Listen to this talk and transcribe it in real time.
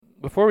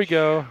Before we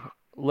go,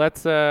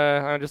 let's.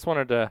 I just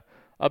wanted to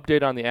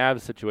update on the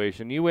Avs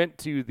situation. You went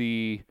to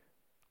the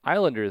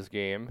Islanders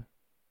game.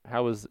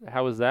 How was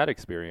that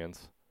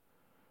experience?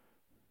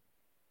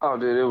 Oh,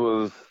 dude, it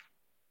was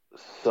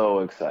so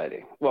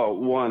exciting. Well,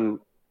 one,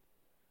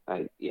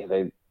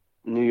 they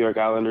New York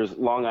Islanders,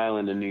 Long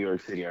Island and New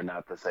York City are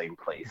not the same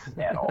place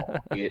at all.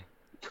 It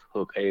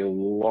took a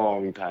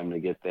long time to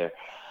get there.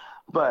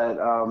 But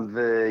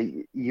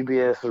the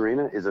UBS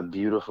Arena is a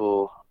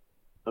beautiful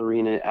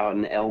arena out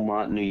in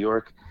Elmont, New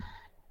York.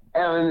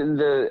 And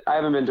I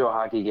haven't been to a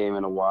hockey game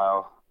in a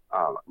while.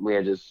 We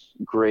had just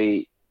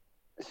great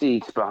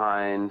seats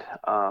behind,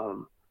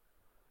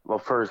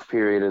 first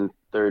period and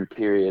third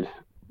period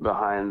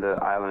behind the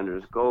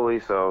Islanders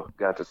goalie, so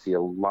got to see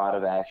a lot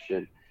of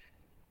action.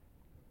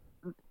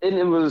 And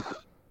it was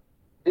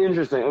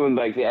interesting. I mean,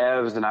 like the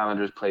Avs and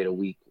Islanders played a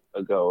week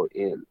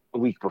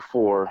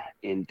before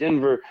in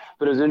Denver,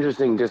 but it was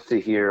interesting just to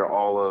hear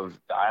all of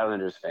the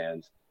Islanders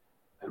fans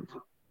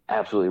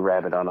absolutely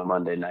rabid on a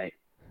Monday night.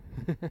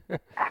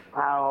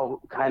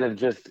 How kind of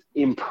just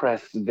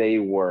impressed they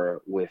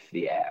were with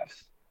the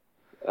Avs.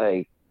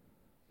 Like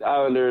the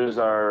Islanders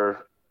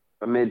are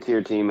a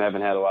mid-tier team,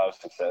 haven't had a lot of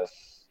success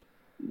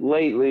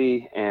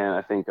lately, and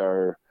I think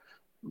are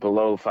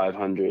below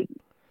 500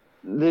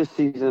 this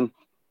season.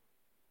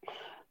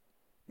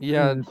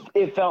 Yeah,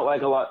 It felt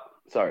like a lot.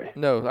 Sorry.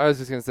 no, I was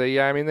just gonna say,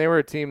 yeah. I mean, they were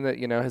a team that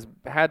has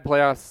had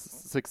playoff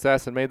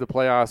success and made the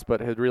playoffs,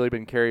 but had really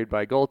been carried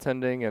by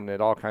goaltending, and it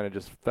all kind of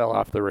just fell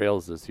off the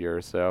rails this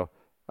year. So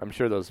I'm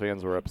sure those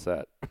fans were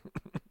upset.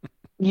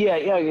 Yeah,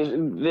 yeah. 'Cause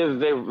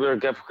they were a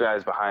couple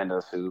guys behind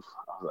us who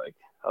I was like,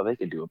 oh, they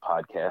could do a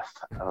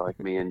podcast. Like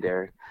me and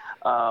Derek.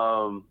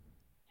 Um,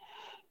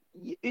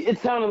 it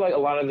sounded like a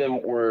lot of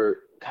them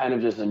were kind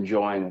of just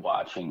enjoying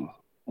watching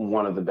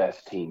one of the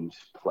best teams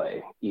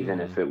play, even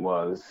Hmm. if it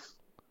was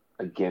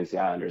against the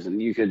Islanders. And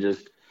you could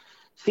just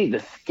see the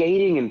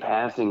skating and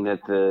passing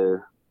that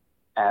the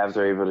Avs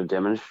are able to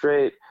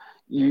demonstrate.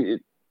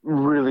 It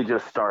really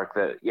just stark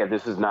that, yeah,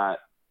 this is not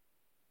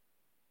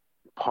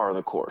par of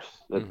the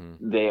course, that Hmm.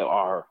 they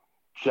are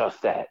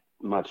just that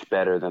much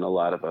better than a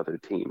lot of other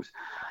teams.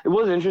 It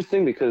was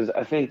interesting because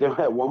I think there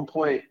at one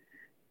point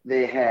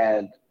they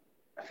had,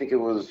 I think it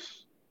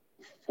was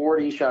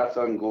 40 shots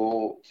on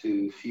goal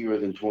to fewer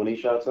than 20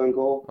 shots on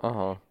goal, Uh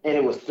huh. and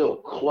it was still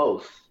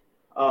close.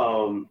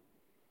 Um,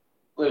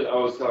 like I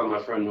was telling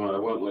my friend who I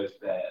went with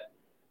that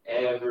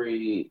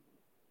every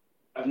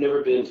I've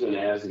never been to an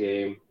Avs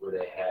game where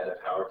they had a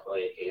power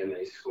play and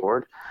they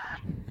scored,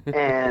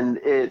 and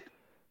it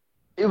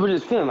was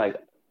just feeling like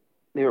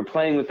they were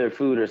playing with their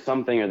food or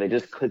something, or they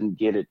just couldn't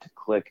get it to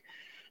click.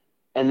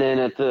 And then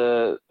at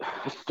the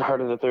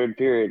start of the third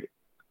period,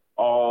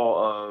 all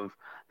of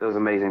those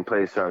amazing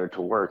plays started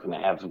to work, and the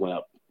Avs went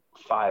up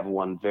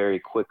 5-1 very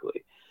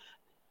quickly.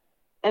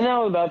 And that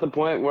was about the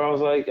point where I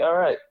was like, all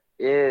right,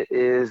 it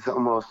is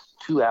almost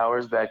 2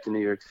 hours back to New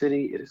York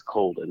City. It is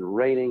cold and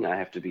raining. I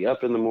have to be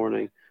up in the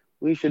morning.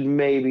 We should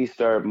maybe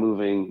start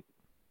moving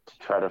to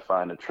try to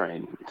find a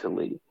train to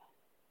leave.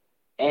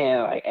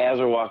 And like as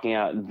we're walking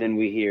out, then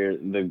we hear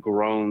the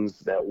groans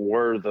that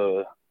were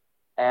the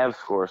Avs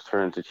scores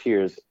turn into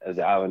cheers as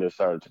the Islanders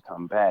started to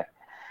come back.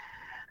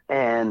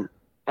 And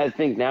I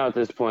think now at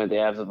this point, the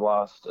Avs have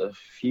lost a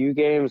few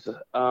games.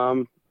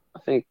 I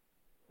think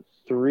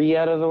three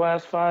out of the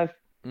last five.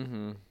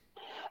 Hmm.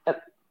 And,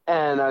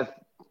 and I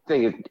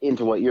think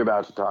into what you're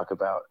about to talk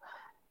about,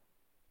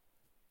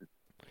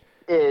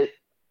 it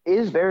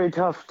is very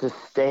tough to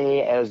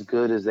stay as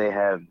good as they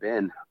have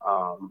been.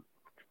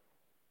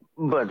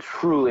 But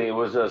truly, it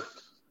was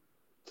just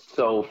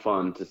so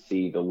fun to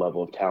see the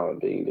level of talent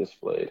being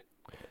displayed.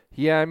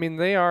 Yeah, I mean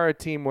they are a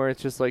team where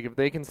it's just like if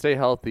they can stay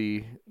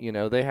healthy,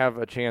 they have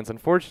a chance.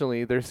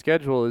 Unfortunately, their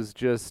schedule is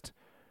just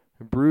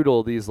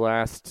brutal these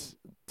last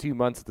 2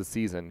 months of the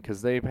season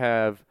because they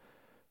have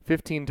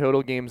 15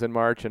 total games in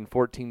March and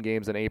 14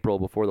 games in April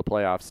before the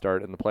playoffs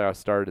start, and the playoffs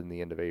start in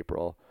the end of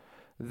April.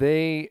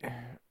 They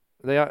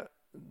they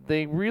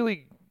they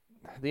really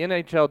the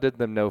NHL did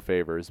them no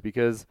favors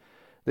because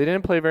they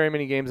didn't play very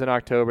many games in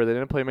October. They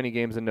didn't play many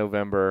games in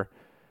November.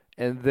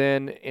 And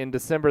then in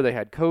December they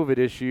had COVID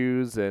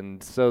issues,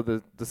 and so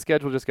the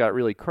schedule just got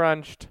really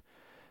crunched.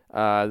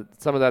 Some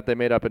of that they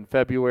made up in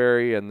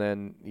February, and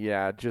then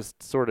yeah,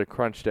 just sort of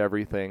crunched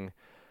everything.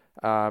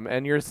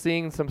 And you're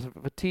seeing some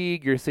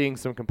fatigue, you're seeing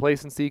some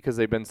complacency because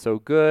they've been so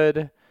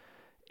good,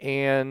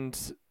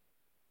 and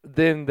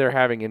then they're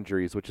having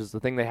injuries, which is the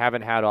thing they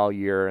haven't had all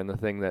year, and the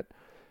thing that,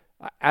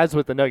 as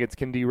with the Nuggets,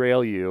 can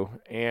derail you.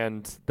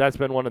 And that's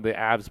been one of the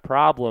Avs'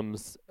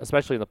 problems,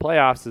 especially in the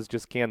playoffs, is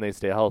just can they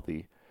stay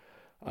healthy?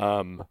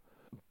 Um,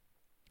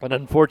 and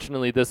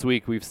unfortunately, this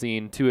week we've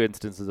seen two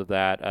instances of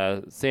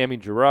that. Sammy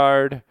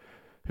Girard,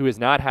 who has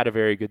not had a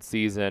very good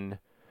season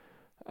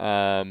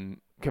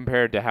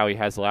compared to how he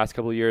has the last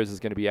couple of years, is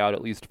going to be out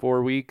at least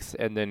 4 weeks.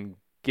 And then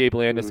Gabe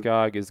Mm-hmm.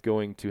 Landeskog is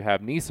going to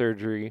have knee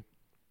surgery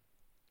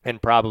and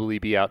probably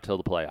be out till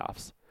the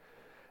playoffs.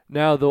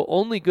 Now, the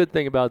only good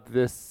thing about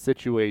this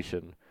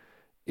situation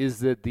is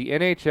that the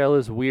NHL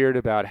is weird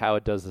about how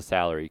it does the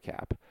salary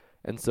cap.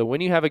 And so when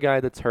you have a guy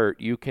that's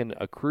hurt, you can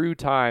accrue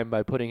time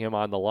by putting him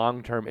on the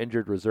long-term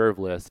injured reserve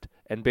list,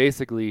 and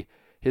basically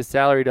his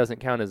salary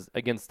doesn't count as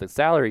against the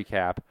salary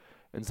cap,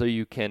 and so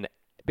you can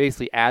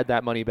basically add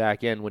that money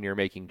back in when you're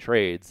making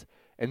trades.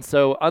 And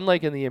so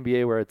unlike in the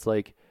NBA where it's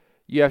like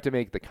you have to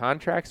make the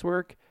contracts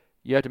work,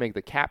 you have to make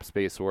the cap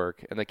space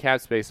work, and the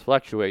cap space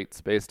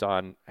fluctuates based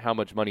on how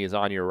much money is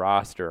on your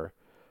roster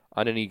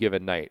on any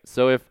given night.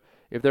 So if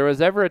there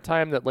was ever a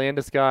time that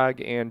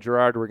Landeskog and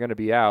Girard were going to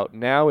be out,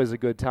 now is a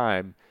good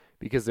time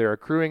because they're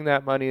accruing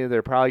that money.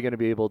 They're probably going to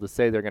be able to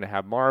say they're going to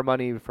have more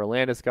money for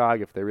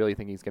Landeskog if they really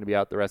think he's going to be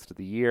out the rest of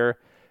the year.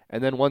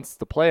 And then once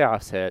the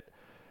playoffs hit,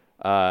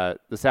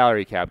 the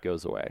salary cap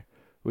goes away,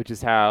 which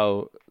is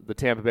how the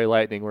Tampa Bay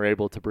Lightning were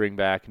able to bring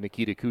back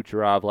Nikita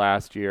Kucherov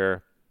last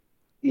year.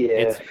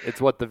 Yeah.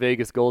 It's what the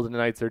Vegas Golden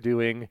Knights are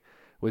doing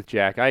with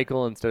Jack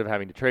Eichel. Instead of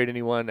having to trade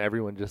anyone,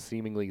 everyone just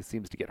seemingly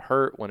seems to get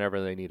hurt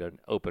whenever they need an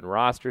open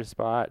roster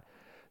spot.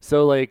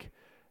 So, it's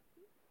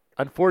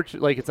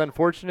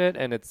unfortunate,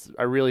 and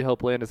I really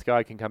hope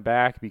Landeskog can come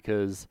back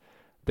because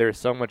they're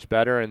so much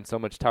better and so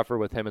much tougher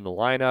with him in the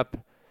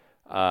lineup.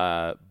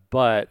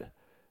 But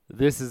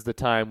this is the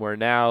time where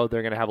now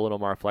they're going to have a little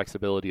more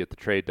flexibility at the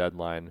trade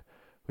deadline,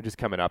 which is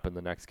coming up in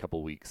the next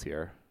couple weeks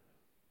here.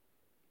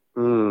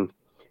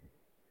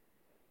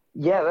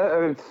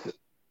 Yeah,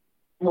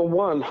 well,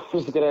 one, I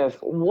was going to ask,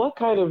 what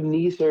kind of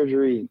knee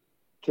surgery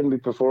can be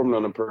performed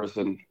on a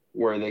person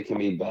where they can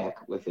be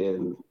back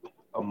within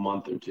a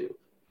month or two?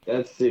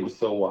 That seems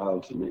so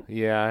wild to me.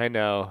 Yeah, I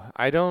know.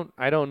 I don't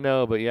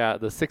know, but yeah,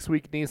 the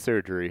 6-week knee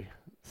surgery.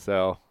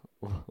 So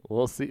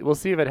we'll see. We'll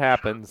see if it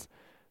happens.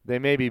 They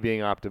may be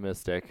being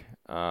optimistic,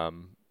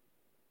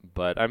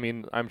 but I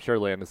mean, I'm sure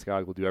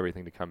Landeskog will do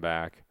everything to come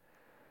back.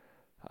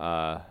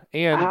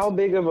 And how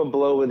big of a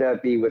blow would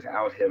that be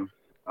without him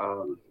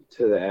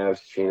to the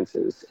Avs'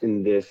 chances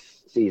in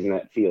this season?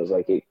 That feels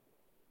like it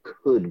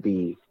could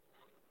be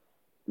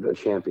the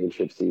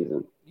championship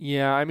season.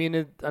 Yeah, I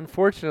mean,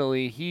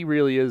 unfortunately, he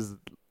really is.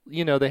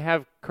 They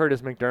have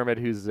Curtis McDermott,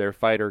 who's their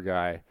fighter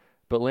guy,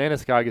 but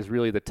Landeskog is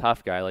really the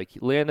tough guy. Like,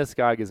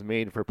 Landeskog is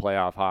made for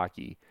playoff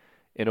hockey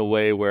in a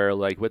way where,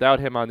 without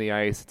him on the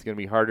ice, it's going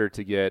to be harder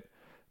to get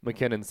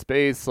McKinnon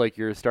space.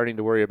 You're starting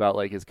to worry about,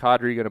 is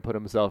Kadri going to put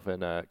himself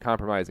in a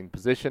compromising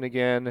position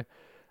again?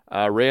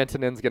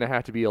 Rantanen's going to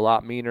have to be a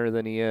lot meaner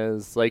than he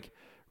is.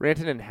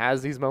 Rantanen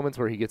has these moments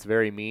where he gets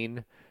very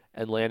mean,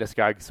 and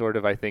Landeskog sort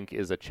of, I think,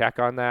 is a check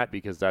on that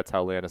because that's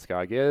how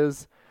Landeskog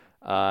is.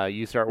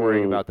 You start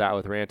worrying about that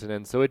with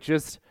Rantanen. So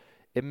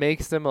it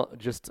makes them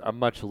just a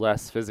much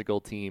less physical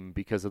team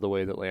because of the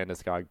way that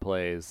Landeskog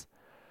plays.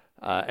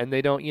 And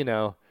they don't,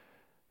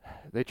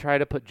 they try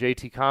to put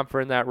JT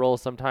Compher in that role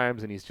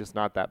sometimes, and he's just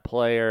not that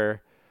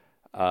player.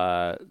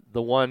 The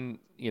one,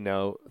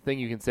 thing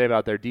you can say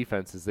about their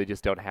defense is they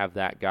just don't have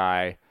that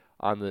guy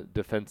on the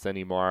defense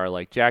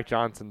anymore. Jack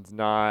Johnson's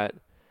not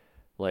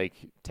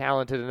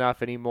talented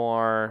enough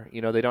anymore.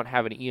 They don't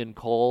have an Ian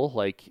Cole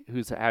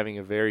who's having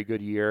a very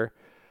good year.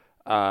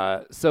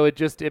 So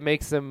it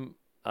makes them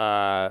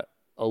a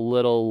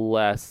little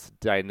less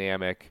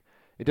dynamic.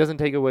 It doesn't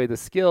take away the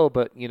skill,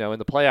 but in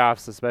the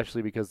playoffs,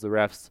 especially because the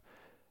refs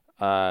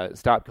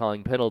stopped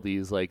calling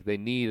penalties, they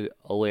need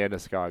a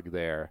Landeskog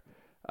there.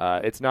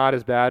 It's not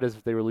as bad as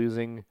if they were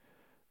losing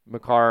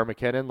Makar or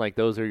McKinnon.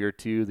 Those are your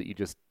two that you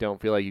just don't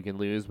feel like you can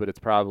lose, but it's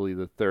probably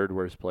the third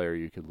worst player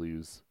you could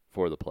lose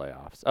for the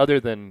playoffs,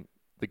 other than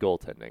the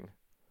goaltending.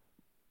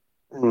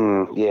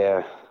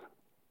 Yeah.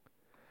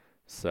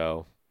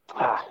 So,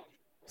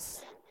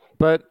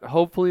 but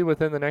hopefully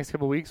within the next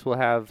couple of weeks, we'll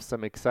have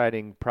some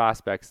exciting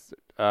prospects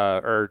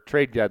or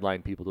trade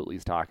deadline people to at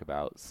least talk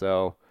about.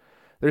 So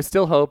there's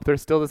still hope.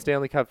 There's still the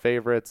Stanley Cup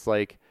favorites.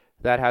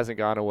 That hasn't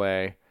gone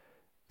away.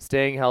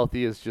 Staying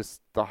healthy is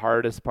just the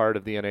hardest part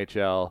of the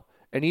NHL.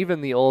 And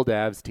even the old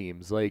Avs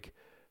teams,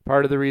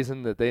 part of the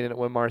reason that they didn't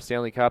win more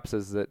Stanley Cups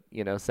is that,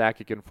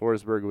 Sakic and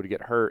Forsberg would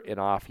get hurt in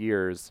off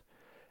years,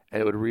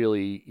 and it would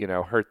really,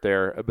 hurt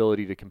their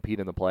ability to compete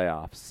in the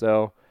playoffs.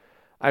 So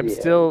I'm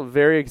still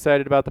very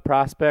excited about the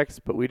prospects,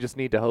 but we just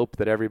need to hope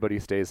that everybody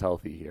stays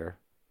healthy here.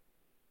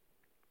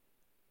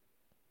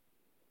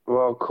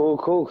 Well,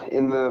 cool.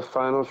 In the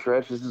final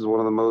stretch, this is one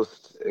of the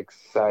most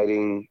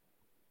exciting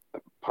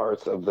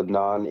parts of the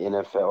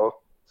non-NFL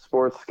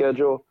sports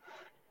schedule,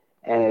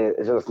 and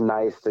it's just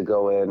nice to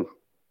go in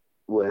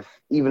with,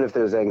 even if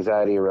there's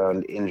anxiety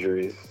around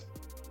injuries,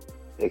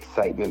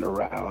 excitement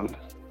around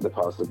the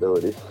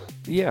possibilities.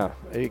 Yeah,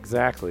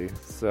 exactly.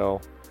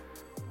 So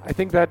I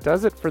think that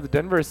does it for the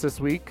Denvers this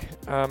week.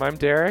 I'm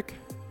Derek.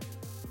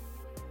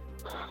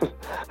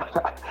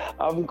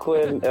 I'm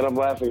Quinn, and I'm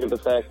laughing at the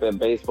fact that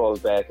baseball's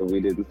back and we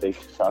didn't think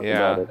to talk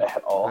about it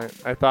at all.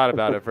 I thought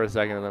about it for a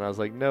second, and then I was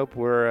like, nope,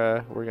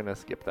 we're gonna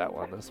skip that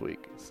one this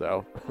week.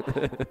 So,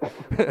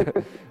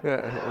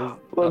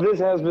 well, this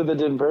has been the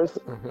Denvers.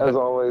 As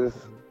always,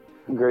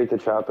 great to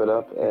chop it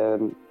up,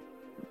 and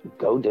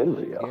go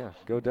Denver, y'all. Yeah,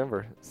 go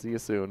Denver. See you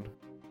soon.